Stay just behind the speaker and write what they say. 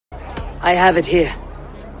I have it here.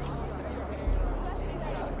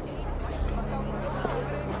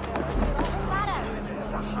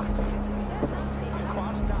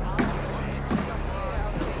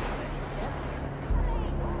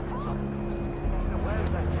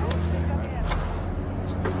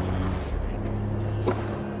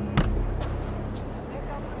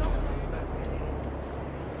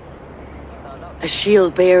 A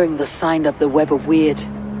shield bearing the sign of the Web of Weird,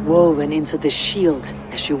 woven into the shield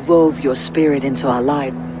as you wove your spirit into our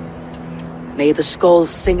life. May the skulls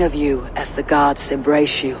sing of you as the gods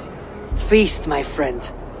embrace you. Feast, my friend,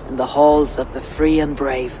 in the halls of the free and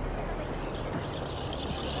brave.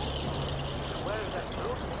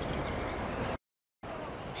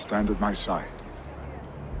 Stand at my side.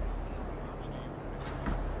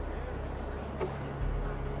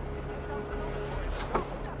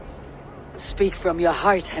 Speak from your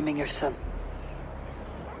heart, Hemminger, son.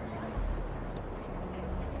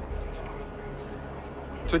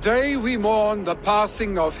 Today we mourn the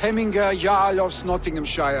passing of Hemminger Jarl of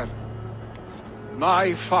Nottinghamshire.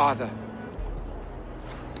 My father.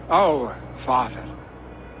 Our father.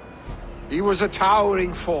 He was a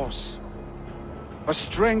towering force. A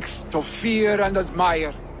strength to fear and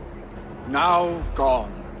admire. Now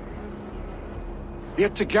gone.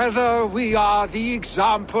 Yet together we are the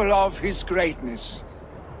example of his greatness.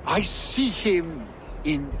 I see him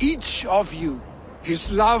in each of you. His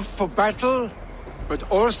love for battle, but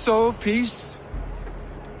also peace.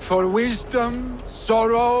 For wisdom,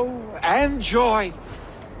 sorrow, and joy.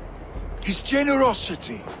 His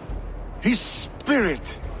generosity, his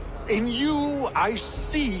spirit. In you I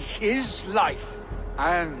see his life,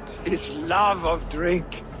 and his love of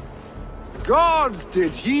drink. Gods,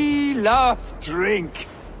 did he love drink!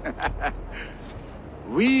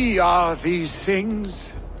 We are these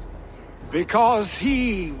things because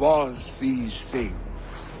he was these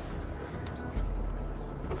things.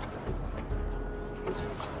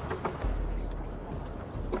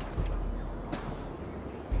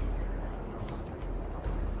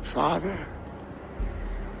 Father,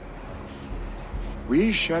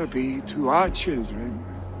 we shall be to our children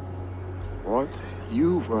what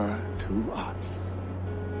you were to us.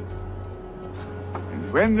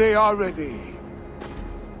 And when they are ready,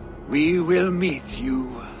 we will meet you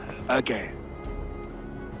again.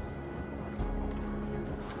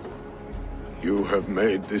 You have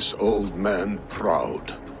made this old man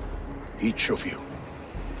proud, each of you.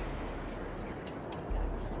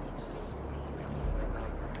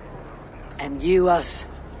 And you us.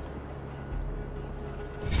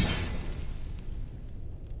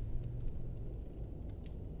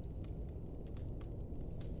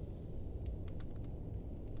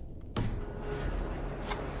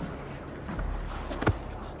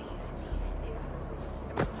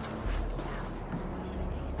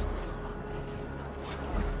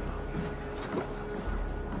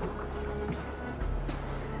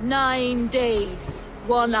 "9 days,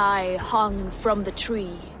 One Eye hung from the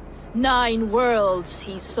tree. 9 worlds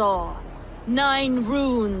he saw. 9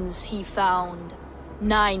 runes he found.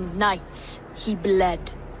 9 nights he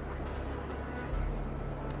bled."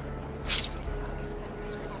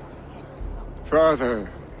 Father,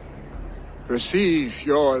 receive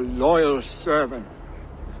your loyal servant.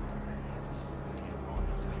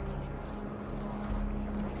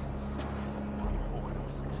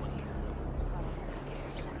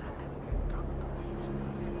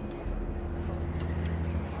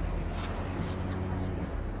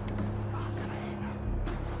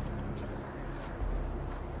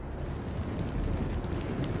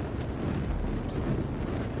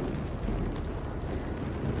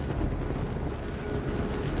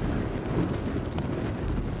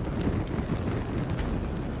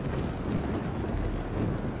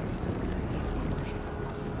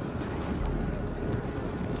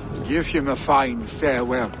 Give him a fine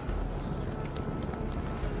farewell.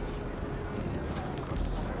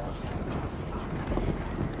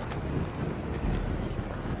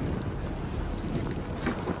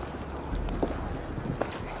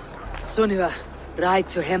 Sunniva, ride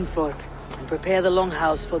to Hemthorpe and prepare the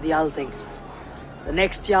longhouse for the Althing. The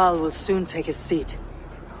next Jarl will soon take his seat.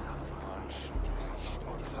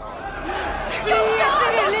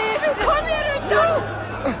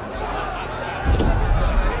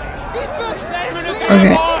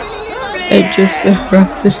 Okay, it just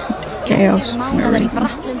erupted chaos. Who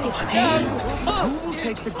will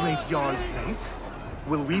take the great Jarl's place?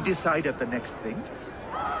 Will we decide at the next thing?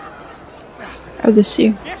 I'll just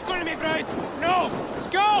see.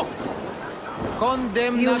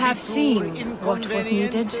 You have seen what was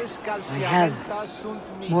needed. I have.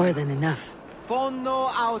 More than enough. Fono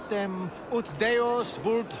autem ut Deus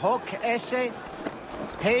vult hoc esse,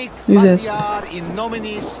 haec Who's this? patiar in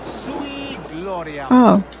nominis sui gloria.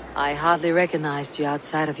 Oh, I hardly recognized you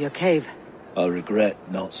outside of your cave. I regret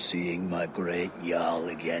not seeing my great Jarl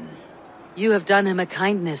again. You have done him a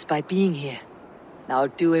kindness by being here. Now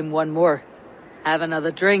do him one more. Have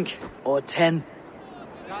another drink, or 10.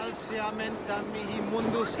 Calcia menta mihi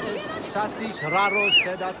mundus es satis raros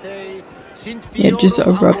sedate, sint yeah, just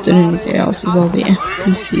fiorum erupted in ambulare chaos is all the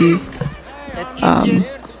NPCs.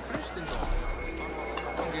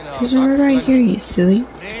 There's one right here, you silly.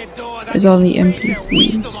 There's all the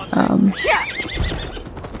NPCs.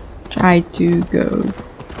 Try to go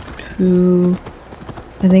to,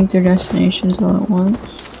 I think, their destinations all at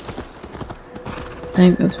once. I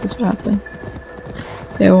think that's what's happened.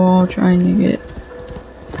 They were all trying to get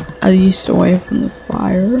at least away from the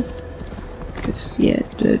fire. Because, yeah,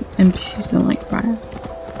 the NPCs don't like fire.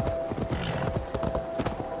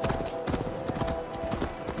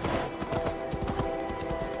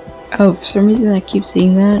 Oh, for some reason I keep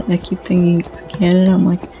seeing that. I keep thinking it's canon. I'm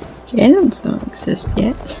like, canons don't exist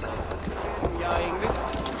yet.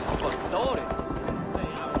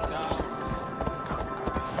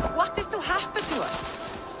 What is to happen to us?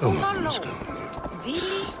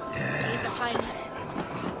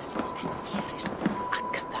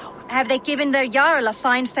 Have they given their Jarl a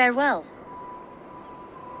fine farewell?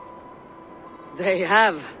 They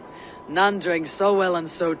have. None drank so well and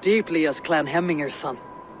so deeply as Clan Hemminger's son.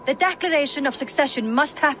 The declaration of succession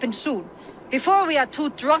must happen soon, before we are too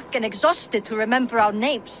drunk and exhausted to remember our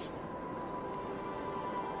names.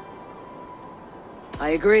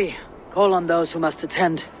 I agree. Call on those who must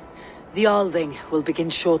attend. The Alding will begin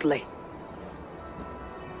shortly.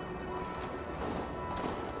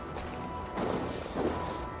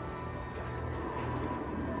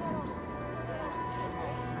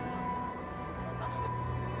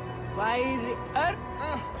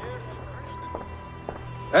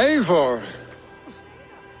 Eivor!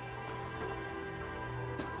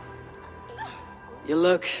 You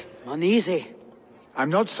look uneasy. I'm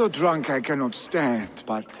not so drunk I cannot stand,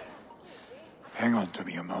 but hang on to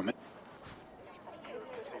me a moment.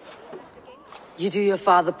 You do your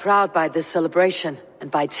father proud by this celebration, and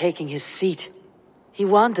by taking his seat. He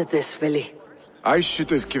wanted this, Vili. I should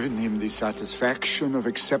have given him the satisfaction of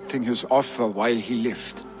accepting his offer while he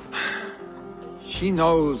lived. He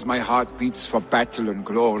knows my heart beats for battle and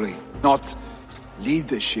glory, not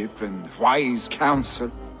leadership and wise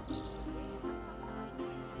counsel.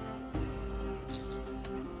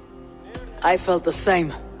 I felt the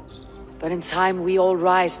same. But in time we all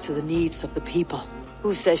rise to the needs of the people.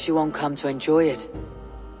 Who says you won't come to enjoy it?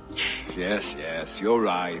 Yes, you're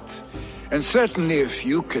right. And certainly if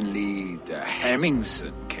you can lead,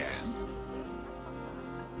 Hemmingson can.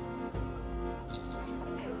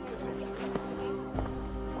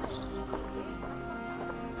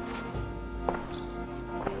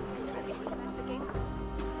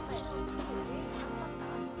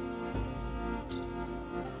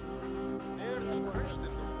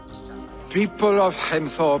 People of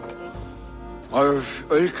Hemthorpe, of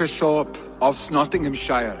Ulkerthorpe, of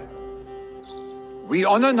Nottinghamshire. We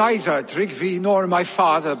honor neither Tryggvi nor my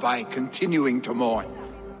father by continuing to mourn.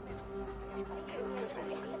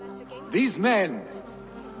 These men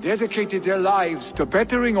dedicated their lives to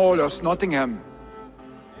bettering all of Nottingham.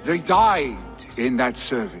 They died in that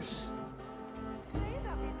service.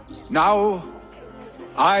 Now,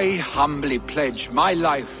 I humbly pledge my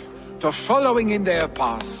life to following in their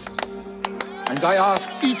path. And I ask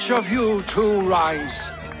each of you to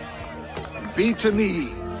rise. Be to me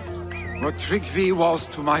what Tryggvi was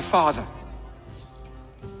to my father.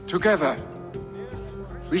 Together,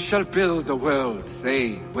 we shall build the world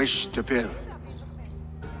they wish to build.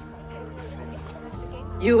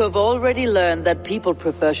 You have already learned that people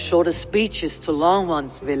prefer shorter speeches to long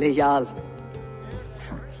ones, Vili Jarl.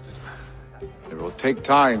 It will take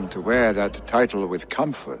time to wear that title with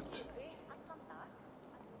comfort.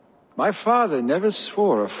 My father never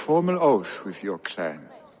swore a formal oath with your clan.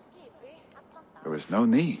 There was no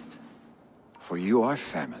need, for you are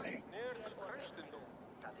family.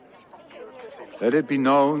 Let it be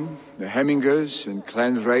known, the Hemmingers and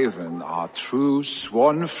Clan Raven are true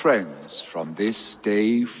sworn friends from this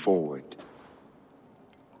day forward.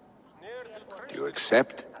 Do you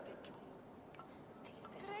accept?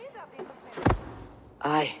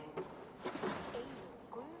 Aye.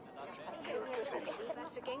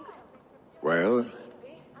 Well?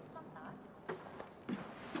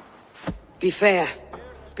 Be fair,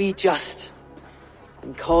 be just,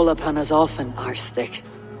 and call upon us often, Arstick.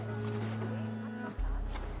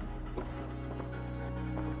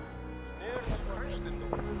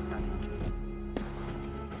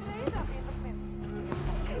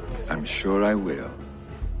 I'm sure I will.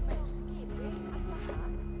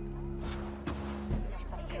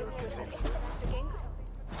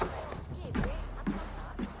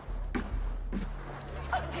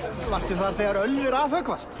 Vartu þar þegar Ölfur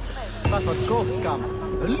afhöggvast? Það var gott gaman.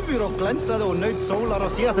 Ölfur og glensaði og naut sólar á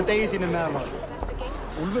síðasta degi sínum meðal var.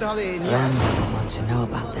 Úlfur hafði Ram will want to know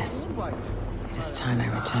about this. It is time I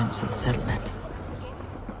return to the settlement.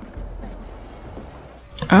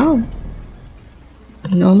 Oh.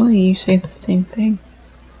 Normally you say the same thing,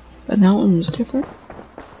 but that one was different.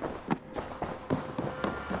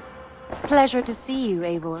 Pleasure to see you,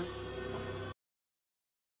 Eivor.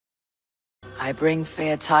 I bring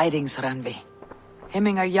fair tidings, Randvi.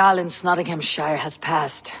 Hemmingar Jarl in Nottinghamshire has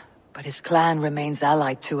passed, but his clan remains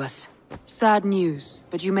allied to us. Sad news,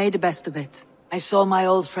 but you made the best of it. I saw my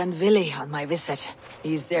old friend Vili on my visit.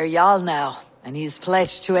 He's their Jarl now, and he's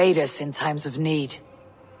pledged to aid us in times of need.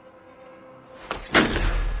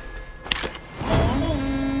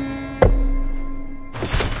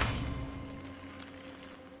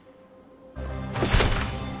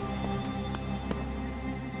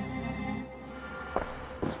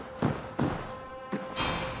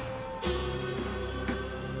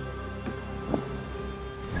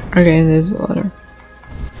 Okay, there's water.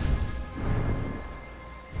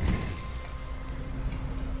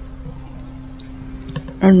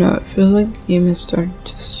 I don't know, it feels like the game is starting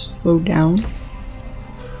to slow down.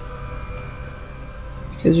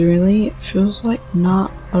 Because really, it feels like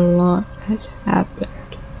not a lot has happened.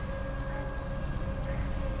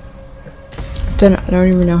 I don't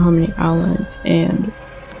even know how many outlets, and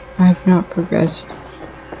I have not progressed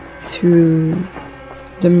through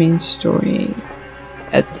the main story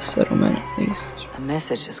at the settlement, at least. A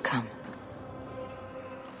message has come.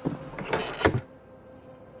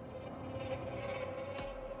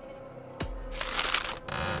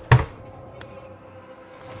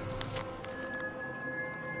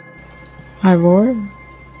 Ivor?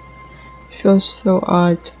 Feels so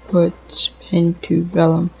odd to put pen to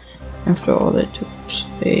vellum after all that took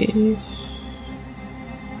space.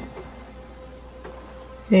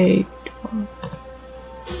 Hey,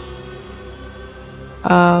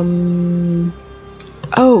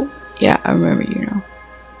 oh, yeah, I remember you now.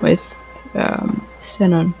 With,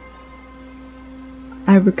 Senon.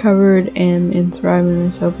 I recovered and am thriving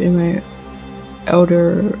myself in my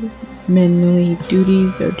elder manly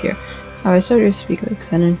duties. Oh dear. How I started to speak like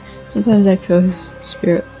Senon. Sometimes I feel his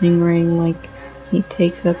spirit lingering, like he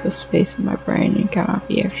takes up a space in my brain and cannot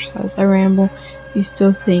be exercised. I ramble. You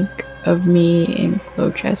still think of me in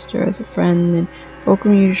Gloucester as a friend, and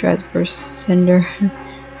welcome you to try the first cinder of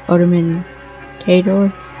Alderman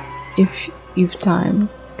Tador. If you've time,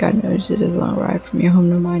 God knows it is a long ride from your home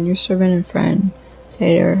to mine. Your servant and friend,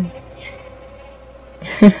 Tador.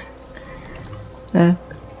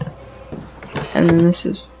 And then this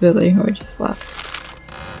is Billy, who I just left.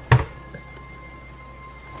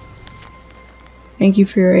 Thank you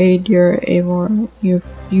for your aid, dear Eivor.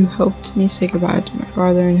 You helped me say goodbye to my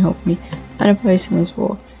father and helped me find a place in this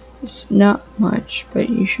war. It's not much, but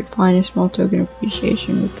you should find a small token of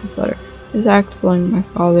appreciation with this letter. This act belonged to my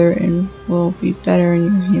father and will be better in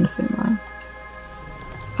your hands than mine.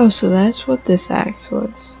 Oh, so that's what this axe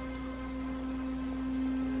was.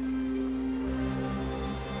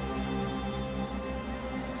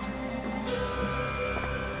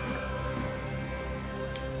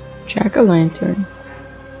 Jack-o'-lantern.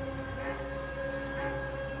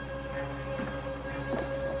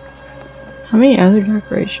 How many other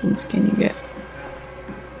decorations can you get?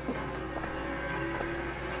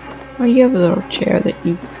 Oh, you have a little chair that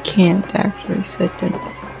you can't actually sit in.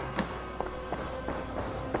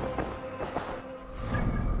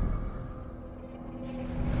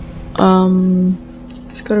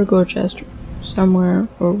 Let's go to Gloucester. Somewhere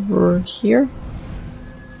over here.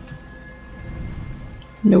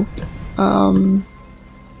 Nope.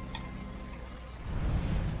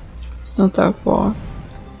 It's not that far.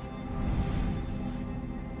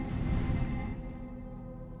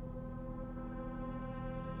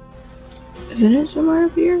 Isn't it somewhere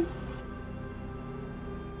up here?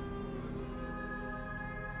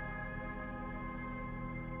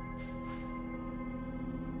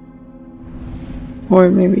 Or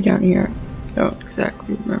maybe down here. I don't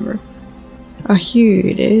exactly remember. Oh, here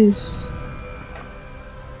it is.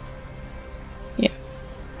 Yeah,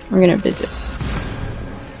 we're gonna visit.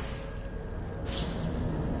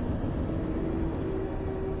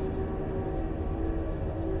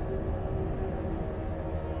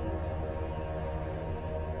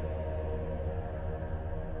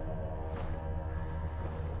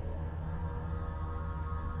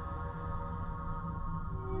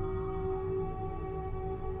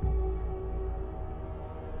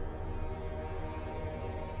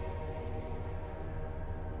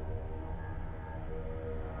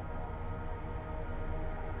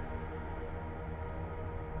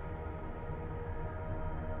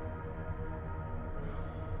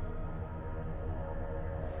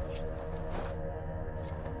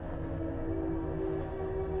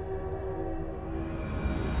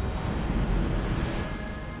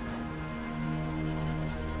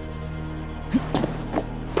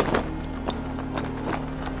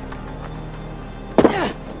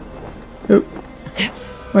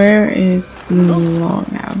 Where is the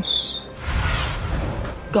longhouse?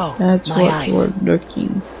 Go. That's my what eyes. we're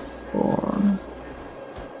looking for.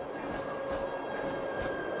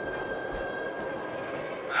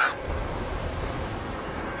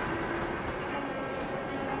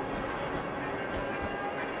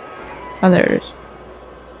 Oh, there it is.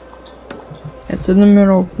 It's in the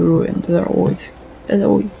middle of the ruins. It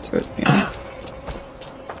always throws me off.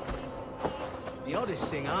 The oddest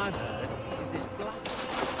thing I've heard is this blast.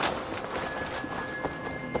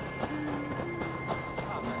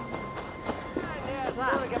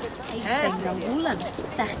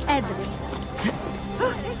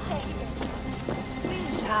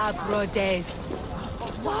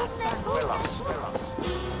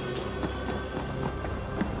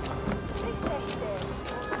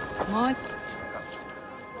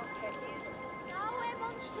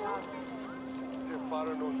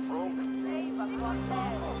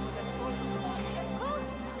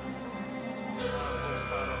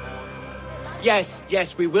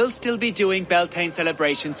 Yes, we will still be doing Beltane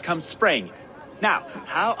celebrations come spring. Now,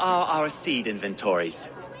 how are our seed inventories?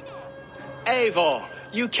 Eivor,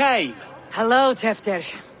 you came! Hello, Tefter.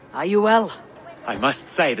 Are you well? I must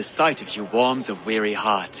say, the sight of you warms a weary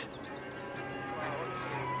heart.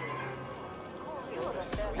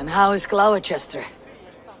 And how is Gloucester?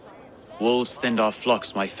 Wolves thinned our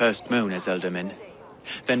flocks my first moon as Elderman.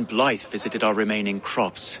 Then Blythe visited our remaining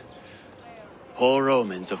crops. Poor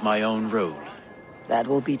omens of my own rule. That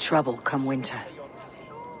will be trouble come winter.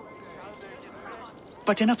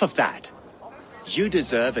 But enough of that. You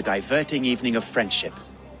deserve a diverting evening of friendship.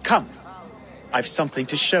 Come. I've something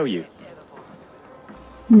to show you.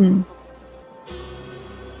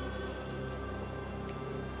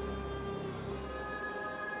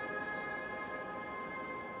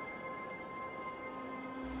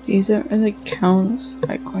 These don't really count as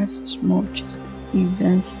side quests, more just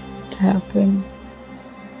events that happen.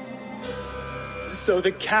 So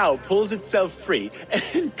the cow pulls itself free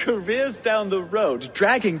and careers down the road,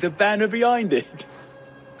 dragging the banner behind it.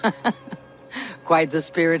 Quite the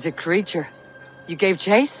spirited creature. You gave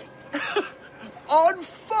chase? On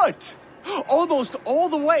foot! Almost all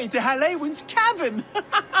the way to Halewin's cabin!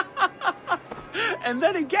 And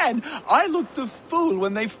then again, I looked the fool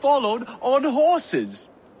when they followed on horses.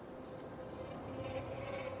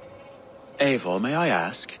 Eivor, may I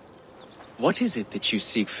ask, what is it that you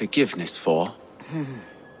seek forgiveness for?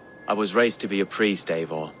 I was raised to be a priest,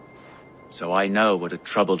 Eivor, so I know what a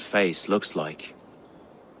troubled face looks like.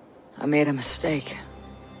 I made a mistake.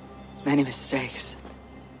 Many mistakes.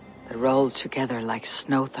 That rolled together like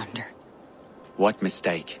snow thunder. What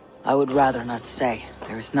mistake? I would rather not say.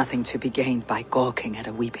 There is nothing to be gained by gawking at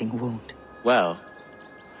a weeping wound. Well,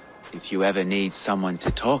 if you ever need someone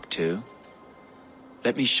to talk to,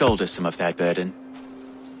 let me shoulder some of that burden.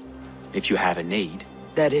 If you have a need.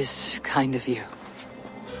 That is kind of you.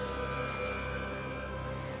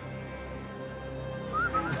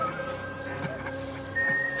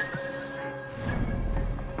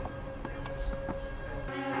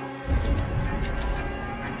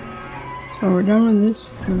 So we're done with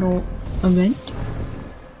this little event.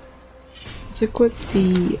 Let's equip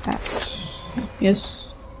the axe. Yes.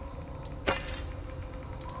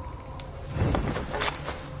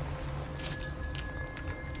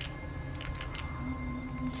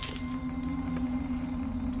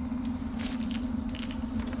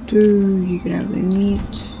 You can have the meat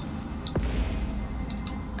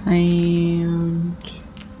and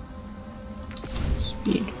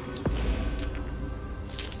speed.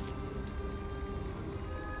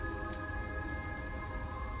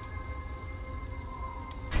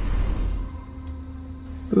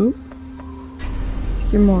 Oop.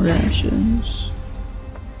 3 more rations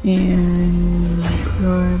and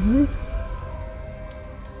driver.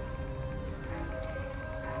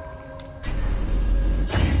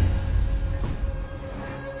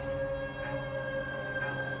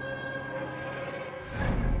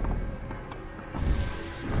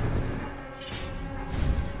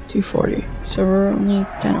 $240, so we're only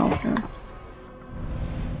 10 off now.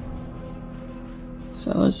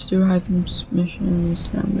 So let's do items missions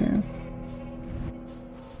down there.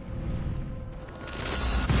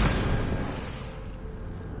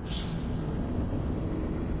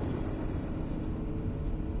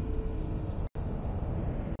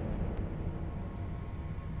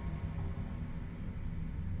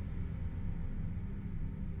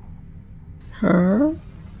 Her.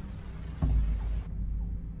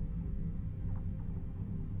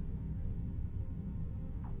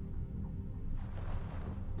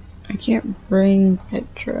 I can't bring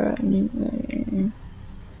Petra anyway.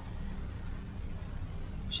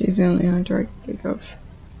 She's the only one I can think of.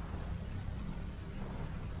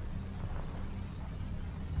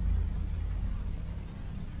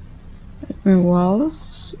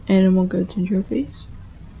 Walls, animal goods and trophies.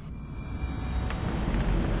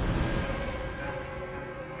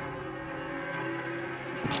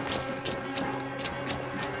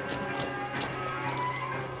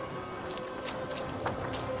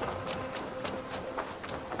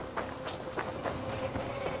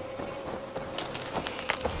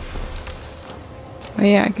 Oh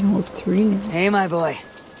yeah, I can hold 3 now. Hey, my boy.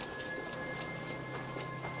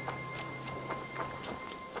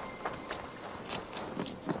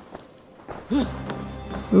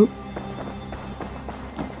 Oop.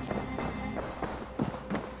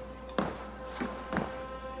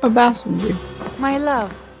 A passenger. My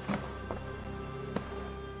love.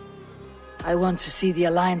 I want to see the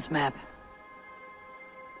Alliance map.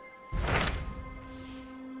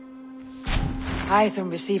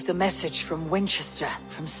 Hytham received a message from Winchester,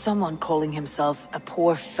 from someone calling himself a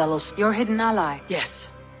poor fellow. Your hidden ally. Yes.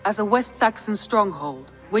 As a West Saxon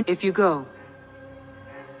stronghold. If you go.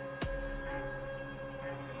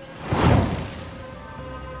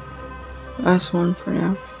 Last one for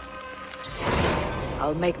now.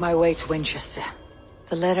 I'll make my way to Winchester.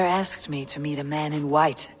 The letter asked me to meet a man in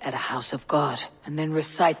white at a house of God, and then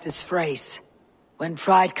recite this phrase. When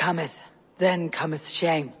pride cometh, then cometh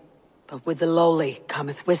shame. But with the lowly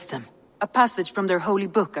cometh wisdom. A passage from their holy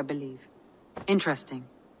book, I believe. Interesting.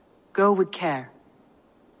 Go with care.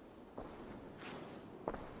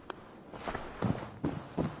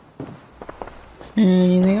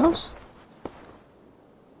 Anything else?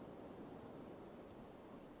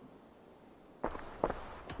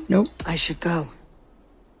 Nope. I should go.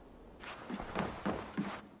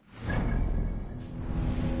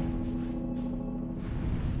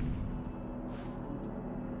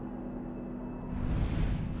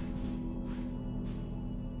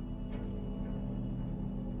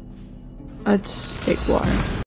 Let's take water.